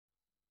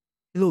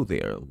Hello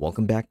there,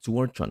 welcome back to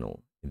our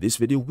channel. In this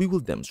video, we will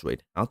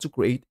demonstrate how to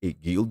create a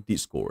guild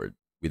Discord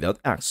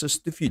without access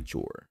to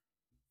feature.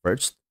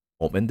 First,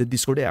 open the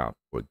Discord app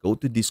or go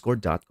to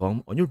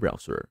discord.com on your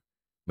browser.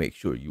 Make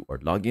sure you are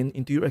logged in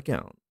into your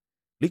account.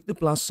 Click the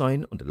plus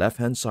sign on the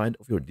left-hand side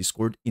of your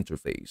Discord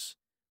interface.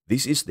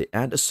 This is the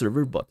Add a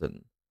Server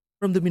button.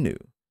 From the menu,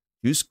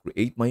 choose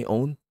Create My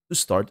Own to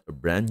start a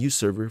brand new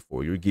server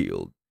for your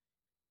guild.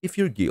 If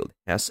your guild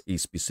has a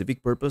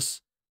specific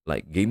purpose,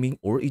 like gaming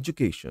or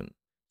education,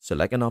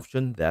 select an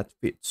option that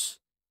fits.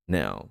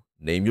 Now,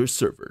 name your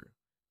server.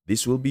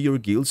 This will be your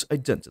guild's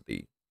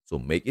identity, so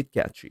make it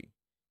catchy.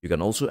 You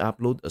can also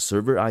upload a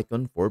server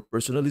icon for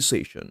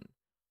personalization.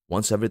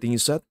 Once everything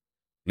is set,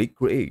 click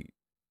Create.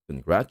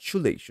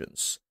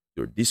 Congratulations!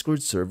 Your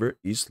Discord server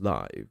is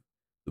live.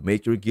 To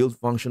make your guild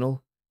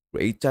functional,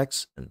 create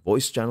text and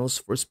voice channels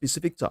for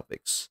specific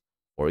topics.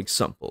 For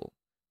example,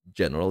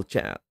 general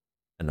chat,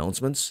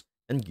 announcements,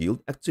 and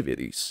guild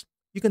activities.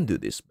 You can do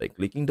this by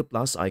clicking the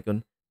plus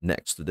icon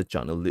next to the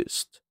channel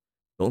list.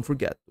 Don't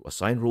forget to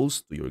assign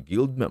roles to your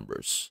guild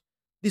members.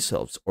 This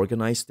helps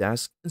organize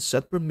tasks and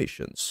set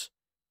permissions.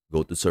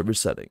 Go to server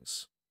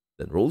settings,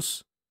 then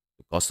roles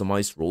to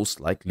customize roles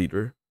like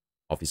leader,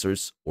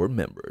 officers, or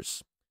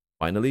members.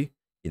 Finally,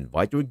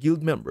 invite your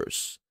guild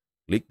members.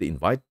 Click the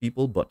invite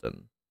people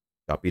button,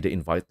 copy the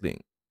invite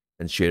link,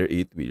 and share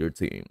it with your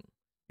team.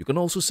 You can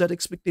also set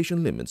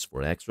expectation limits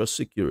for extra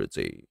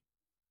security.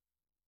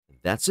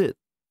 That's it.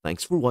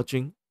 Thanks for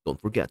watching. Don't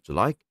forget to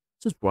like,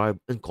 subscribe,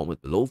 and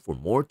comment below for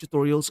more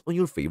tutorials on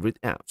your favorite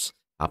apps.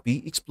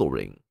 Happy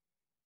exploring!